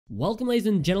Welcome ladies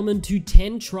and gentlemen to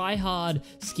 10 try-hard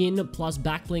skin plus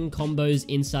backbling combos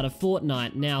inside of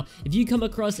Fortnite. Now, if you come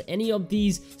across any of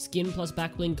these skin plus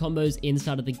backbling combos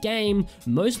inside of the game,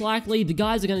 most likely the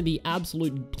guys are going to be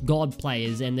absolute god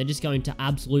players and they're just going to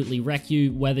absolutely wreck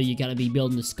you, whether you're going to be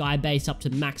building a sky base up to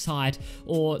max height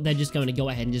or they're just going to go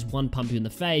ahead and just one pump you in the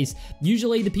face.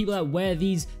 Usually the people that wear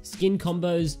these skin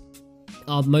combos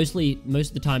are most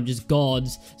of the time just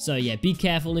gods, so yeah, be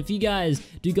careful. And if you guys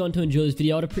do go on to enjoy this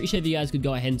video, I'd appreciate if you guys could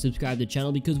go ahead and subscribe to the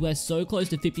channel because we're so close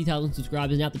to 50,000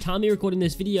 subscribers. Now at the time of recording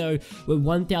this video, we're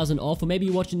 1,000 off, or maybe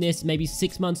you're watching this maybe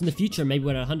 6 months in the future, maybe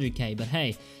we're at 100k, but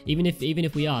hey, even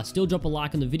if we are, still drop a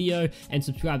like on the video and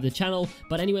subscribe to the channel.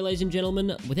 But anyway, ladies and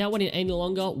gentlemen, without waiting any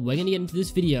longer, we're gonna get into this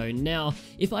video. Now,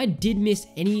 if I did miss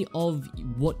any of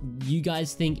what you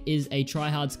guys think is a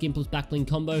try-hard skin plus backbling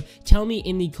combo, tell me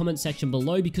in the comment section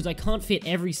below, because I can't fit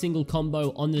every single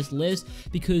combo on this list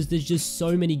because there's just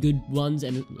so many good ones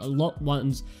and a lot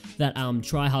ones that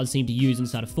tryhards seem to use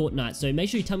inside of Fortnite. So make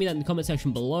sure you tell me that in the comment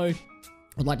section below.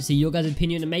 I'd like to see your guys'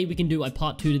 opinion, and maybe we can do a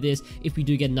part 2 to this if we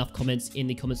do get enough comments in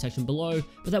the comment section below.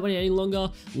 Without waiting any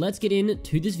longer, let's get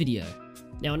into this video.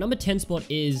 Now, number 10 spot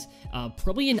is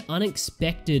probably an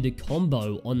unexpected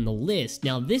combo on the list.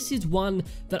 Now, this is one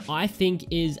that I think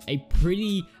is a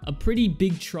pretty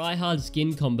big try-hard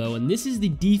skin combo, and this is the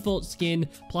default skin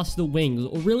plus the wings,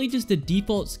 or really just the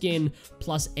default skin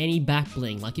plus any back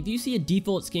bling. Like, if you see a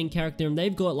default skin character and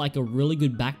they've got like a really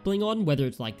good back bling on, whether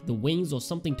it's like the wings or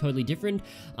something totally different,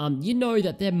 you know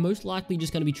that they're most likely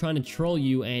just going to be trying to troll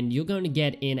you, and you're going to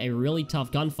get in a really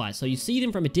tough gunfight. So you see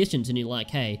them from a distance, and you're like,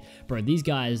 hey, bro, these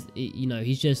guys, you know,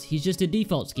 he's just a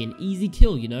default skin, easy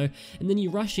kill, you know. And then you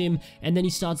rush him, and then he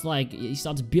starts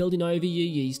building over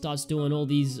you. He starts doing all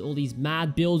these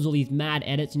mad builds, all these mad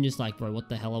edits, and just like, bro, what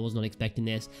the hell? I was not expecting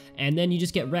this. And then you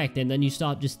just get wrecked, and then you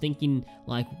start just thinking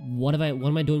like, what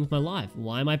am I doing with my life?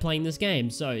 Why am I playing this game?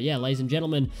 So yeah, ladies and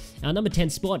gentlemen, our number 10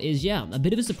 spot is, yeah, a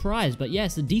bit of a surprise, but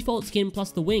yes, the default skin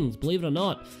plus the wings. Believe it or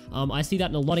not, I see that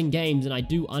in a lot in games, and I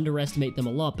do underestimate them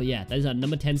a lot. But yeah, that is our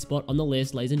number 10 spot on the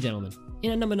list, ladies and gentlemen. In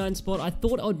our number 9 spot, I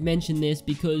thought I would mention this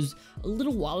because a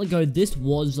little while ago, this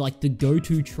was like the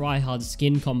go-to try-hard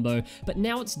skin combo, but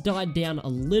now it's died down a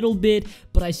little bit,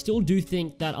 but I still do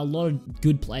think that a lot of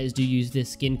good players do use this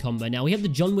skin combo. Now, we have the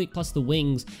John Wick plus the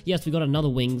wings. Yes, we got another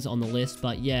wings on the list,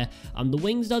 but yeah, the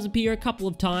wings does appear a couple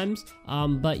of times,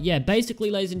 but yeah, basically,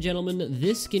 ladies and gentlemen,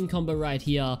 this skin combo right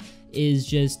here is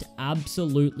just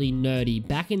absolutely nerdy.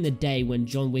 Back in the day when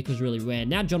John Wick was really rare,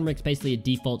 now John Wick's basically a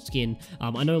default skin.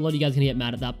 I know a lot of you guys are gonna get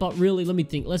mad at that, but really,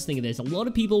 let's think of this. A lot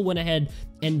of people went ahead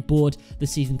and bought the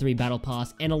Season 3 Battle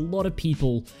Pass, and a lot of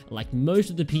people, like most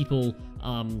of the people,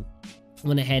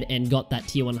 went ahead and got that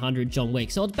tier 100 John Wick.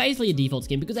 So it's basically a default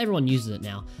skin because everyone uses it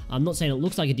now. I'm not saying it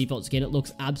looks like a default skin, it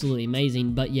looks absolutely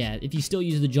amazing, but yeah, if you still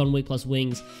use the John Wick plus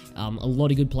wings, a lot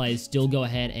of good players still go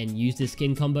ahead and use this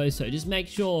skin combo. So just make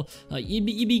sure you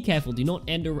be careful. Do not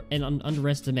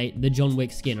underestimate the John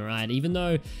Wick skin, alright? Even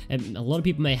though a lot of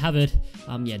people may have it,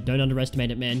 yeah, don't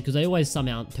underestimate it, man, because they always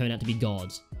somehow turn out to be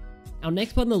gods. Our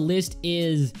next part on the list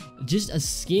is just a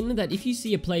skin that if you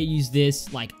see a player use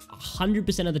this, like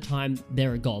 100% of the time,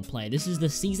 they're a gold player. This is the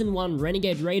Season 1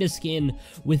 Renegade Raider skin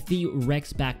with the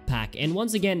Rex backpack. And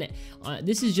once again,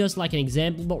 this is just like an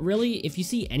example, but really, if you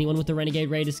see anyone with the Renegade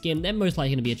Raider skin, they're most likely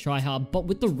going to be a tryhard. But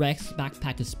with the Rex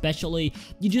backpack especially,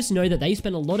 you just know that they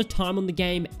spend a lot of time on the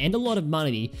game and a lot of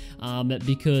money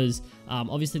because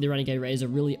obviously the Renegade Raider is a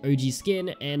really OG skin,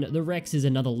 and the Rex is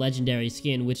another legendary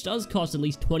skin, which does cost at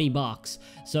least 20 bucks.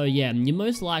 So yeah, you're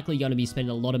most likely going to be spending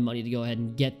a lot of money to go ahead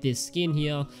and get this skin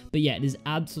here. But yeah, it is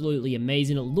absolutely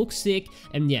amazing. It looks sick.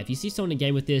 And yeah, if you see someone in a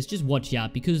game with this, just watch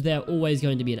out because they're always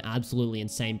going to be an absolutely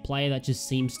insane player. That just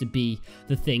seems to be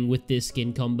the thing with this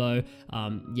skin combo.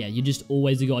 Yeah, you're just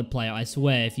always a god player. I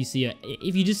swear, if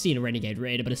you just see a Renegade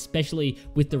Raider, but especially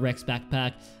with the Rex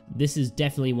backpack, this is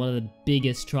definitely one of the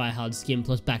biggest try-hard skin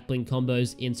plus backbling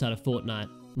combos inside of Fortnite.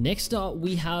 Next up,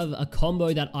 we have a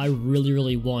combo that I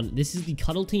really want. This is the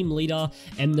Cuddle Team Leader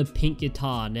and the Pink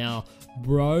Guitar. Now,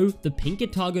 bro, the Pink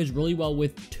Guitar goes really well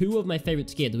with two of my favorite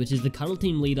skins, which is the Cuddle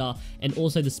Team Leader and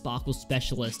also the Sparkle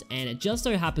Specialist. And it just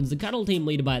so happens the Cuddle Team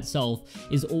Leader by itself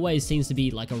always seems to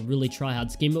be like a really try-hard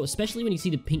skin, but especially when you see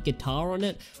the Pink Guitar on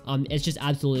it, it's just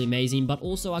absolutely amazing. But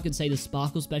also, I could say the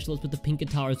Sparkle Specialist with the Pink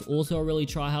Guitar is also a really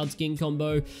try-hard skin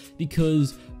combo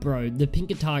because, bro, the Pink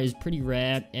Guitar is pretty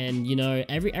rare, and you know,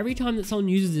 every time that someone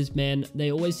uses this, man,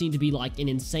 they always seem to be like an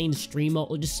insane streamer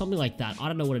or just something like that. I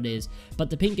don't know what it is,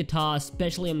 but the Pink Guitar,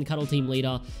 especially on the Cuddle Team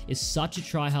Leader, is such a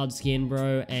try-hard skin,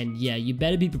 bro. And yeah, you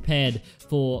better be prepared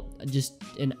for just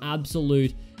an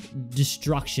absolute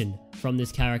destruction from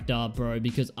this character, bro,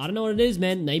 because I don't know what it is,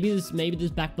 man. Maybe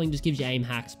this back bling just gives you aim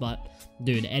hacks, but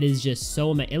dude, it is just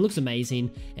so amazing. It looks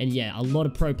amazing, and yeah, a lot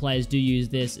of pro players do use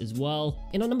this as well.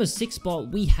 In our number 6 spot,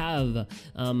 we have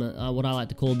what I like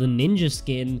to call the ninja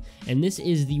skin, and this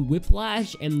is the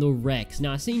Whiplash and the Rex.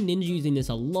 Now, I've seen Ninja using this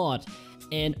a lot,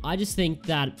 and I just think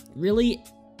that really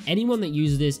anyone that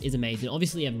uses this is amazing.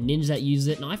 Obviously, you have ninjas that use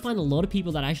it, and I find a lot of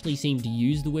people that actually seem to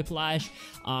use the Whiplash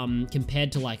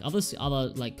compared to like other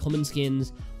like common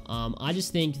skins. I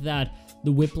just think that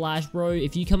the Whiplash, bro,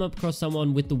 if you come across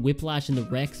someone with the Whiplash and the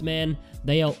Rex, man,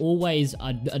 they are always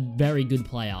a very good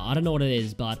player. I don't know what it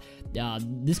is, but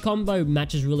this combo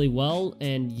matches really well,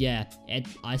 and yeah,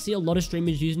 I see a lot of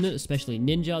streamers using it, especially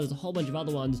Ninja. There's a whole bunch of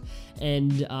other ones,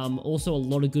 and also a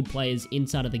lot of good players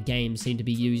inside of the game seem to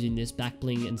be using this back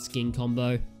bling and skin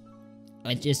combo.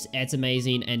 It's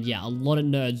amazing, and yeah, a lot of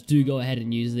nerds do go ahead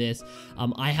and use this.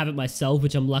 I have it myself,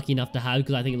 which I'm lucky enough to have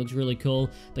because I think it looks really cool.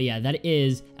 But yeah, that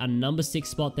is our number 6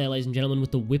 spot there, ladies and gentlemen,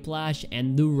 with the Whiplash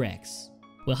and the Rex.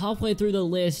 We're halfway through the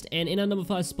list, and in our number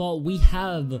 5 spot, we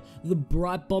have the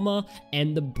Bright Bomber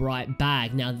and the Bright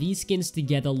Bag. Now, these skins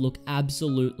together look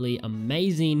absolutely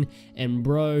amazing, and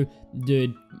bro,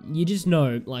 dude, you just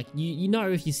know, like, you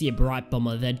know if you see a Bright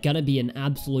Bomber, they're gonna be an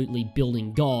absolutely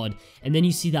building god, and then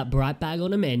you see that Bright Bag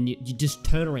on them, and you just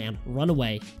turn around, run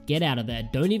away, get out of there,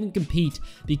 don't even compete,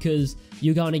 because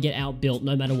you're going to get outbuilt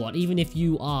no matter what, even if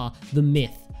you are the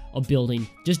myth of building.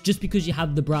 Just because you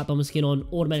have the Bright Bomber skin on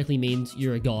automatically means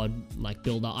you're a god, like,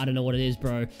 builder. I don't know what it is,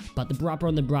 bro, but the Bright Bomber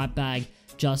and the Bright Bag,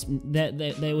 just,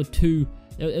 they were two.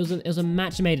 It was a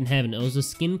match made in heaven. It was a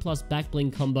skin plus back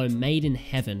bling combo made in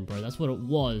heaven, bro. That's what it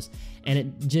was, and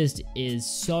it just is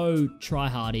so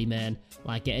tryhardy, man.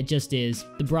 Like, it just is.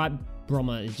 The Bright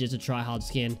Bomber is just a tryhard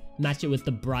skin. Match it with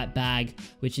the Bright Bag,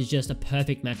 which is just a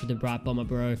perfect match with the Bright Bomber,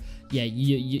 bro. Yeah,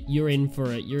 you're in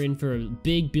for it. You're in for a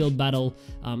big build battle.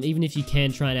 Even if you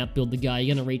can try and outbuild the guy,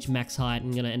 you're gonna reach max height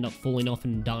and gonna end up falling off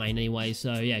and dying anyway.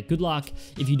 So yeah, good luck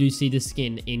if you do see this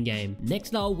skin in game.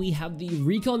 Next up, we have the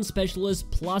Recon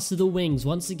Specialist plus the wings.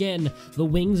 Once again, the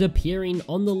wings appearing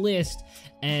on the list.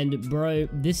 And bro,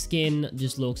 this skin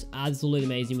just looks absolutely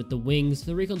amazing with the wings.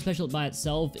 The Recon Specialist by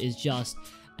itself is just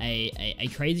a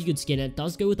crazy good skin. It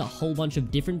does go with a whole bunch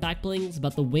of different back blings,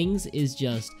 but the wings is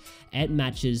just, it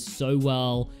matches so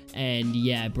well. And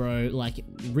yeah, bro, like,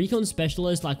 Recon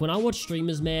Specialist, like, when I watch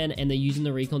streamers, man, and they're using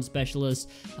the Recon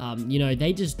Specialist, you know,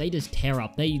 they just tear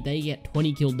up. They get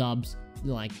 20 kill dubs.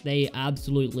 Like, they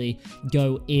absolutely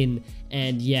go in.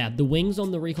 And yeah, the wings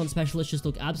on the Recon Specialist just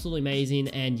look absolutely amazing,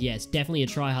 and yes, definitely a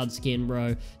tryhard skin,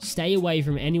 bro. Stay away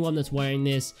from anyone that's wearing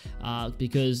this,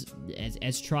 because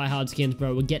as tryhard skins,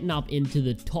 bro, we're getting up into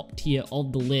the top tier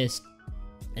of the list.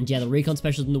 And yeah, the Recon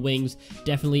Specialist and the wings,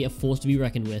 definitely a force to be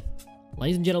reckoned with.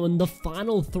 Ladies and gentlemen, the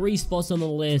final 3 spots on the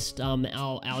list,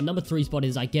 our number 3 spot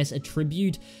is, I guess, a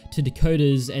tribute to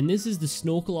Dakota's, and this is the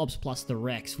Snorkel Ops plus the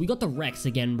Rex. We got the Rex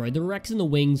again, bro. The Rex and the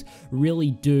wings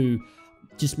really do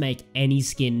just make any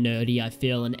skin nerdy, I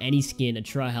feel, and any skin a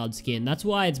tryhard skin. That's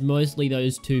why it's mostly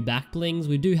those 2 back blings.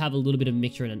 We do have a little bit of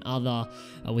mixture in another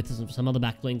with some other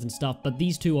back blings and stuff, but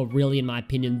these 2 are really, in my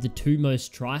opinion, the 2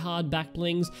 most tryhard back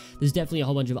blings. There's definitely a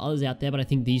whole bunch of others out there, but I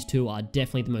think these 2 are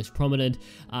definitely the most prominent.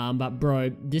 But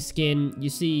bro, this skin, you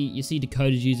see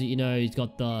Dakota's use it. You know, he's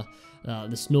got the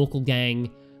Snorkel Gang,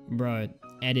 bro.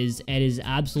 It is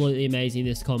absolutely amazing,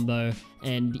 this combo.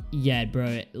 And yeah,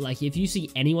 bro, like, if you see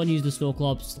anyone use the Snorkel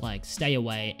Ops, like, stay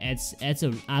away. It's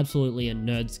absolutely a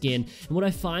nerd skin. And what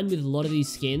I find with a lot of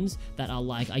these skins that are,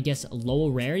 like, I guess, lower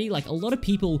rarity, like, a lot of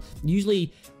people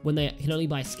usually, when they can only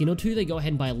buy a skin or 2, they go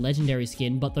ahead and buy a legendary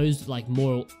skin. But those, like,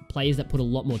 more players that put a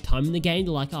lot more time in the game,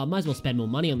 they're like, oh, I might as well spend more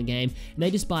money on the game, and they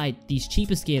just buy these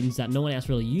cheaper skins that no one else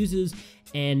really uses.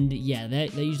 And yeah, they're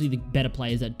usually the better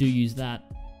players that do use that.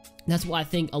 That's why I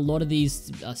think a lot of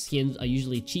these skins are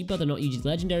usually cheaper. They're not usually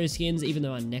legendary skins, even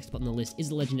though our next spot on the list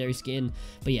is a legendary skin.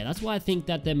 But yeah, that's why I think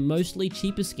that they're mostly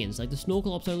cheaper skins. Like, the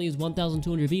Snorkel Ops only is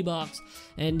 1,200 V-Bucks.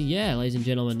 And yeah, ladies and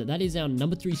gentlemen, that is our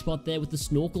number 3 spot there with the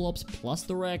Snorkel Ops plus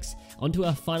the Rex. Onto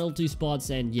our final 2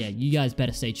 spots, and yeah, you guys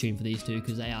better stay tuned for these 2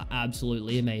 because they are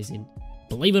absolutely amazing.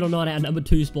 Believe it or not, our number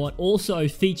 2 spot also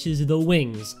features the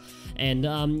wings. And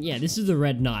yeah, this is the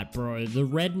Red Knight, bro. The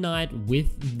Red Knight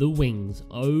with the wings.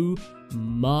 Oh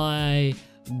my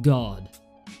god.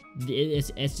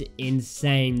 It's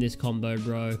insane, this combo,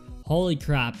 bro. Holy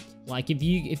crap. Like, if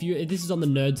this is on the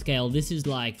nerd scale, this is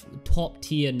like top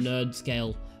tier nerd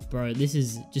scale, bro. This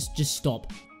is just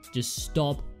stop. Just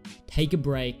stop. Take a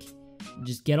break.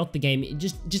 just get off the game.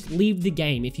 Just leave the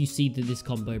game if you see this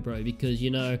combo, bro, because, you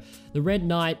know, the Red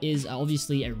Knight is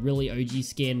obviously a really OG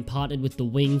skin, partnered with the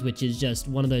wings, which is just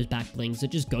one of those back blings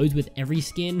that just goes with every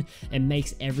skin and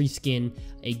makes every skin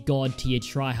a god tier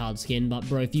tryhard skin. But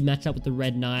bro, if you match up with the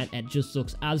Red Knight, it just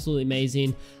looks absolutely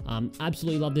amazing.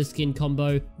 Absolutely love this skin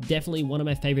combo. Definitely one of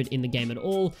my favorite in the game at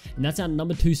all, and that's our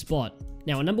number 2 spot.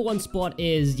 Now, our number 1 spot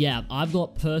is, yeah, I've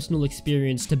got personal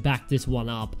experience to back this one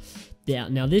up. Yeah,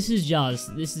 now this is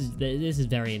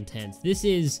very intense. This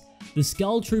is the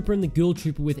Skull Trooper and the Ghoul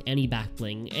Trooper with any back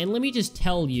bling. And let me just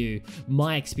tell you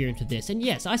my experience with this. And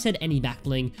yes, I said any back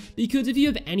bling, because if you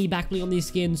have any back bling on these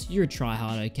skins, you're a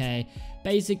tryhard, okay?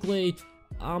 Basically,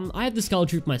 I have the Skull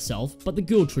Trooper myself, but the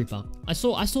Ghoul Trooper. I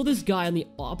saw this guy on the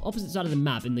opposite side of the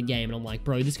map in the game, and I'm like,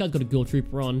 bro, this guy's got a Ghoul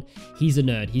Trooper on. He's a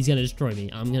nerd. He's gonna destroy me.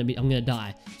 I'm gonna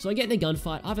die. So I get in the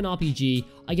gunfight. I have an RPG.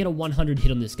 I get a 100 hit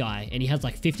on this guy, and he has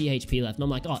like 50 HP left. And I'm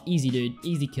like, oh, easy, dude.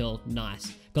 Easy kill.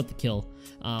 Nice. Got the kill.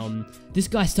 This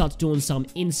guy starts doing some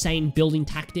insane building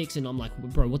tactics, and I'm like,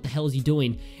 bro, what the hell is he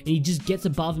doing? And he just gets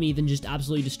above me, then just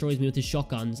absolutely destroys me with his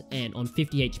shotguns, and on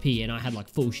 50 HP, and I had like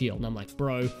full shield. And I'm like,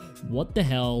 bro, what the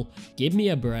hell? Give me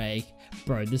a break.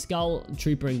 Bro, the Skull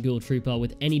Trooper and Ghoul Trooper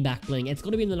with any back bling, it's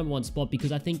got to be in the number 1 spot,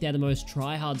 because I think they're the most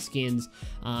try-hard skins,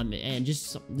 and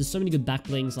just there's so many good back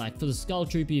blings. Like for the Skull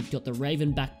Trooper, you've got the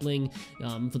Raven back bling.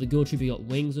 For the Ghoul Trooper, you got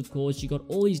wings, of course. You got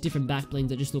all these different back blings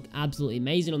that just look absolutely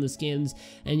amazing on the skins.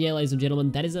 And yeah, ladies and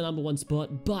gentlemen, that is the number 1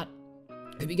 spot. But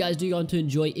hope you guys do go on to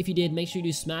enjoy. If you did, make sure you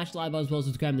do smash like as well as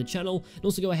subscribe to the channel, and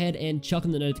also go ahead and chuck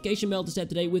on the notification bell to stay up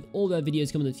to date with all of our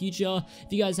videos coming in the future.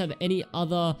 If you guys have any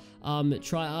other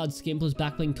tryhard skin plus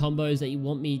backbling combos that you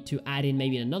want me to add in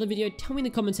maybe in another video, tell me in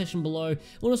the comment section below. And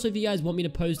also, if you guys want me to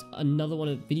post another one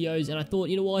of the videos, and I thought,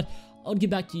 you know what, I'll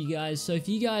get back to you guys. So if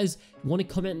you guys want to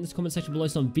comment in this comment section below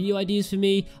some video ideas for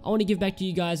me, I want to give back to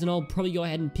you guys, and I'll probably go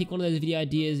ahead and pick one of those video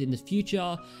ideas in the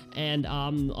future, and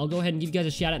I'll go ahead and give you guys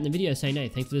a shout out in the video saying, hey,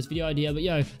 thanks for this video idea. But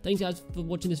yo, thanks guys for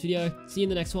watching this video. See you in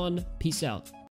the next one. Peace out.